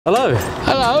Hello.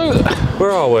 Hello. Where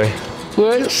are we?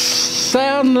 We're at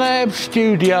Sound Lab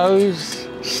Studios,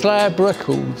 Slab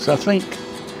Records. I think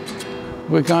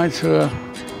we're going to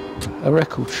a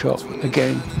record shop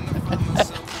again.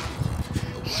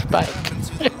 It's back.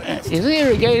 He's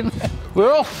here again.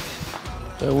 We're off.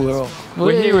 We're off.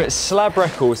 We're here at Slab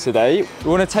Records today. We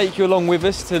want to take you along with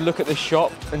us to look at the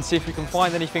shop and see if we can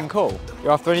find anything cool. You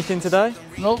after anything today?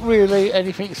 Not really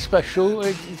anything special.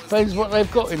 It depends what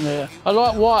they've got in there. I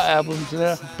like white albums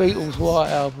there, Beatles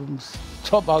white albums,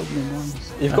 top opening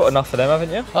ones. You've got enough of them, haven't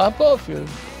you? I've got a few.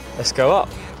 Let's go up.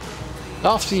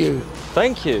 After you.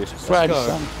 Thank you.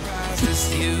 Grandson.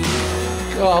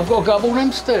 Oh, I've got to go up all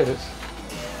them stairs.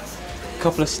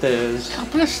 Couple of stairs.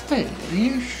 Couple of stairs? Are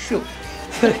you sure?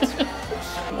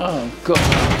 Oh, God.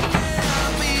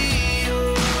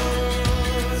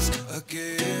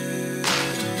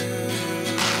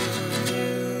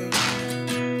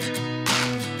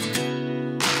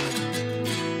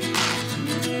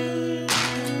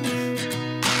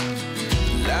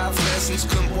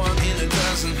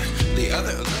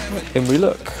 Can we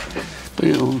look?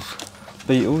 Beatles.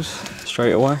 Beatles,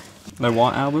 straight away. No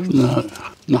white albums? No,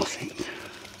 nothing.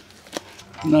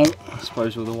 No. I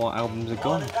suppose all the white albums are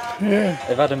gone. Yeah.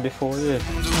 They've had them before, yeah.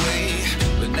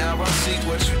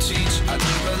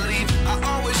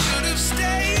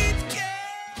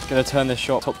 Gonna turn this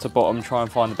shop top to bottom, try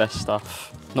and find the best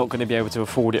stuff. Not gonna be able to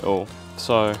afford it all.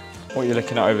 So, what are you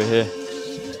looking at over here?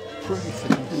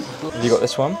 Have you got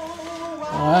this one?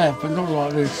 I have, but not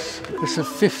like this. It's a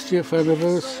 50th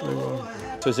anniversary one.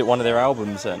 So is it one of their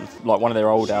albums then? Like one of their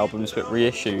old albums but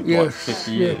reissued, Yes, like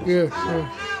 50 years? Yes.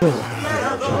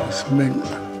 It's mint.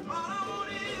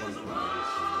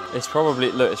 It's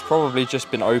probably, look, it's probably just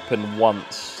been opened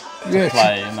once to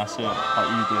play and that's it, like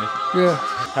you do. Yeah.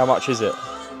 How much is it?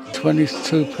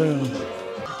 £22.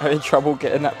 Having trouble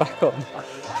getting that back on?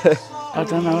 I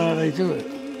don't know how they do it.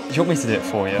 Do you want me to do it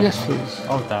for you? Yes, please.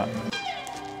 Hold that.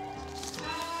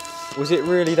 Was it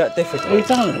really that difficult? You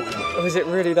done it? Was it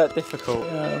really that difficult?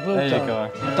 Yeah, well there done. You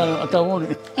go. I don't want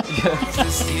it.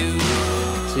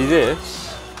 See this?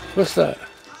 What's that?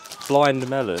 Blind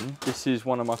Melon. This is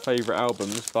one of my favourite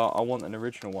albums, but I want an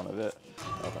original one of it.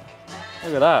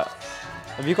 Look at that.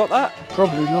 Have you got that?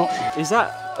 Probably not. Is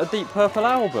that a Deep Purple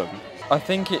album? I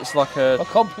think it's like a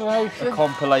compilation? A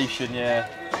compilation, yeah.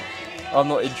 I'm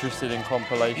not interested in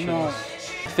compilations. No.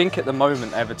 I think at the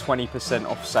moment they have a 20%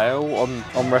 off sale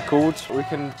on records. We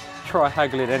can try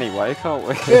haggling anyway, can't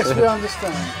we? Yes, we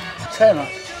understand. Tenner.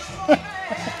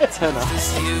 Tenner.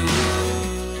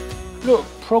 Look,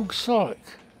 Prog Psych.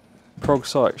 Prog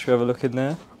Psych, should we have a look in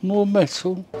there? More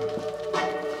metal.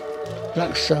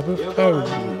 Black Sabbath,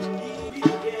 Paranoid.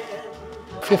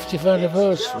 50th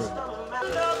anniversary.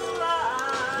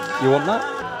 You want that?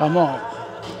 I might.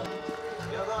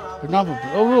 Another,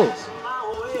 oh look.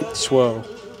 Swirl.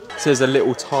 It says a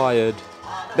little tired.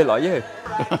 A bit like you.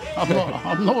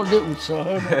 I'm not a little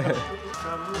tired.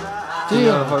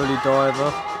 Dear Holy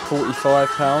Diver,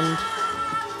 £45.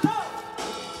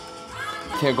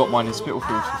 I think I got mine in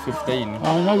Spitalfields for 15.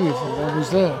 I know you did, I was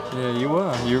there. Yeah, you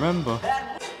were, you remember.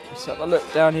 Let's have a look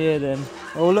down here then.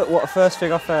 Oh look, what a first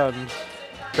thing I found.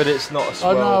 But it's not a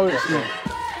swirl. I know it's not.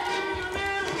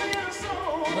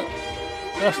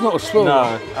 That's not a swirl.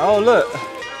 No. Oh look.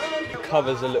 The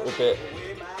cover's a little bit.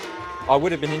 I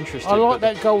would have been interested. I like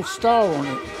that gold star on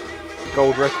it.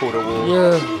 Gold record award.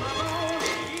 Yeah.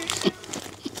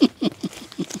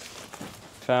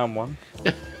 Found one.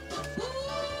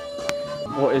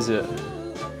 What is it?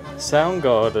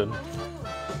 Soundgarden.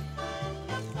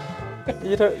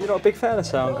 You're not a big fan of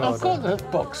Soundgarden? I've got the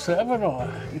box set, haven't I?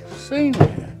 You've seen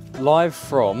it. Live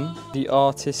from the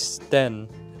Artist's Den.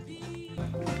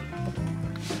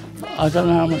 I don't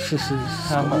know how much this is.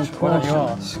 How much? Why don't you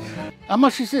ask? How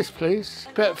much is this, please?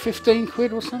 About 15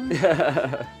 quid or something?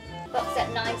 Yeah. Box set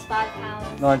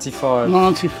 £95. 95.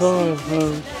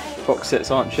 95. Box sets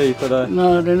aren't cheap, are they?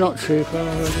 No, they're not cheap.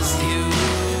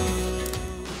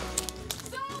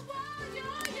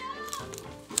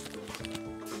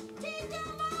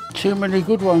 Too many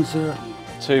good ones here.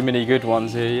 Too many good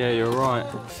ones here, yeah, you're right.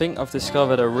 I think I've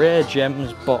discovered a Rare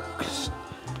Gems box.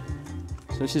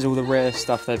 So this is all the rare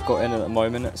stuff they've got in at the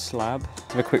moment at Slab.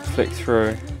 Have a quick flick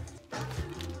through.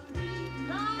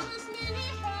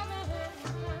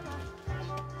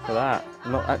 Look at that.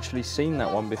 I've not actually seen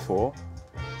that one before.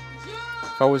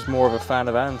 If I was more of a fan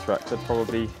of Anthrax, I'd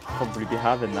probably be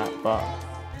having that, but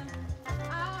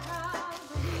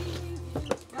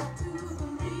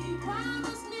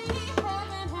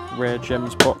Rare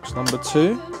Gems box number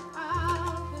 2.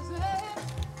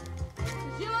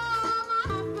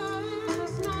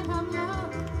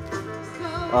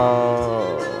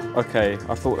 Oh, okay.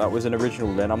 I thought that was an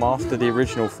original then. I'm after the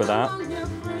original for that.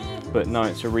 But no,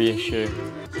 it's a reissue.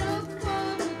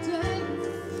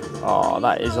 Oh,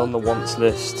 that is on the wants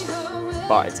list.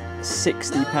 But it's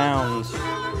 £60.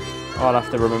 I'll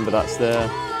have to remember that's there.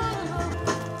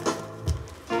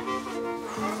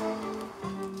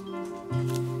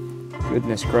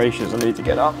 Goodness gracious, I need to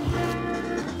get up.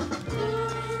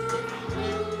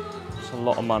 It's a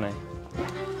lot of money.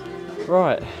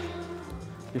 Right.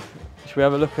 Should we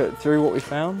have a look through what we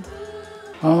found?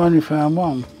 I've only found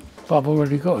one, but I've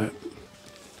already got it.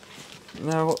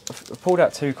 No, I pulled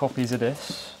out 2 copies of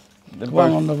this. The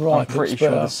one on the right, I'm pretty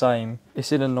sure the same.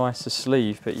 It's in a nicer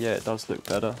sleeve, but yeah, it does look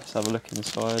better. Let's have a look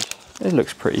inside. It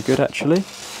looks pretty good actually.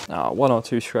 1 or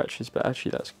 2 scratches, but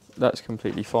actually that's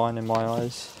completely fine in my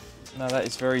eyes. No, that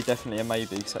is very definitely a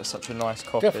maybe because that's such a nice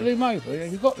copy. Definitely maybe.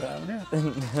 You got that,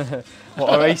 haven't you?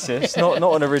 What, Oasis? not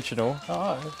an original.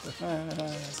 Oh,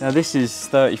 Now this is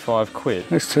 35 quid.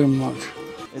 that's too much.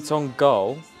 It's on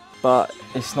Gull, but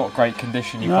it's not great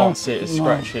condition. You can't see it as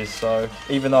scratches. So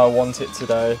even though I want it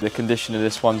today, the condition of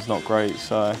this one's not great.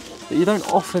 So, but you don't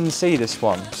often see this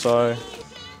one. So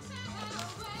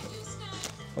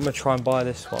I'm gonna try and buy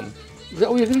this one. Is that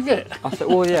all you're going to get? I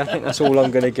think that's all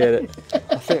I'm going to get.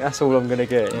 I think that's all I'm going to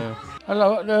get, yeah.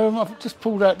 Hello, I've just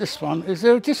pulled out this one. Is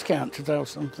there a discount today or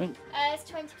something?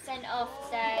 It's 20% off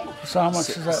today. So how much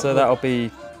is that? So that'll be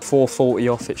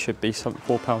 £4.40 off. It should be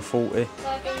 £4.40. So it'll be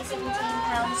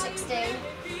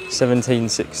 £17.60.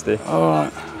 £17.60. All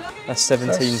right. That's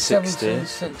 £17.60.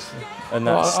 £17.60. And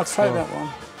that's I'll take that one.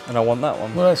 And I want that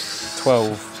one. Well, that's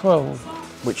 12.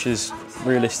 12. Which is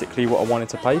realistically what I wanted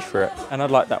to pay for it. And I'd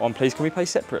like that one, please. Can we pay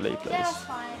separately, please? Yeah, that's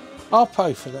fine. I'll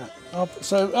pay for that.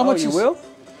 So how much you is... will?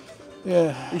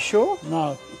 Yeah. You sure?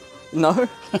 No. No?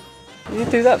 You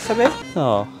do that for me?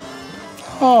 Oh.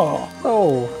 Oh.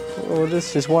 Oh. Well,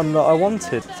 this is one that I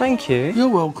wanted. Thank you. You're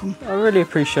welcome. I really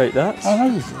appreciate that. I know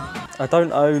you do. I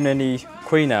don't own any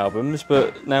Queen albums,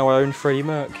 but now I own Freddie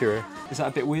Mercury. Is that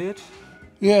a bit weird?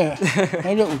 Yeah,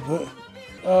 a little bit.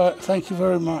 Thank you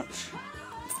very much.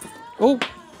 Oh,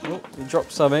 You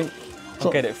dropped something.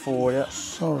 I'll get it for you.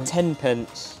 sorry. 10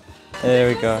 pence. There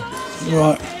we go.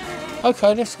 Right.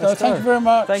 Okay, let's go. Thank you very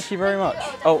much. Thank you very much.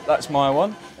 Oh, that's my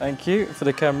one. Thank you for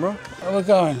the camera. Where we're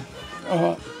going. All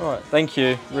right. All right, thank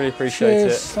you. Really appreciate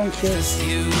Cheers. it. Thank you.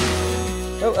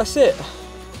 Oh, that's it.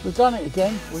 We've done it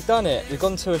again. We've done it. We've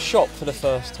gone to a shop for the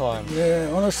first time. Yeah,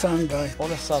 on a Sunday.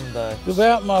 On a Sunday.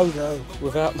 Without Modo.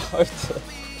 Without motor.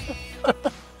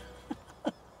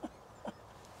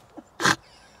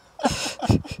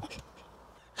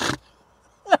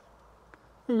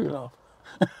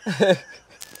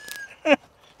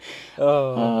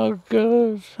 Oh,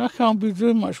 God. I can't be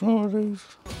doing much more of these.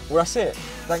 Well, that's it.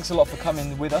 Thanks a lot for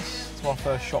coming with us to our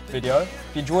first shop video.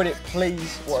 If you enjoyed it,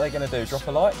 please, what are they going to do? Drop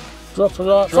a like? Drop a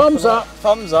like. Drop Thumbs a up. like.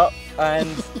 Thumbs up. And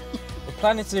we're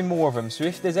planning to do more of them. So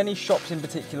if there's any shops in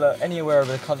particular, anywhere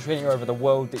over the country, anywhere over the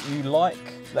world that you like,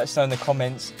 let us know in the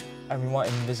comments and we might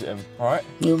even visit them. All right?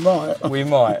 You might. We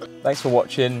might. Thanks for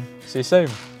watching. See you soon.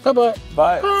 Bye-bye.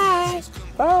 Bye. Bye.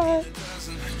 Bye.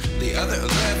 The other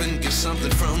 11 get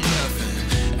something from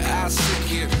nothing. I sit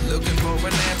here looking for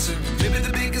an answer. Maybe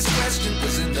the biggest question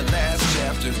was in the last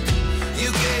chapter.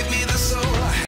 You gave me the soul.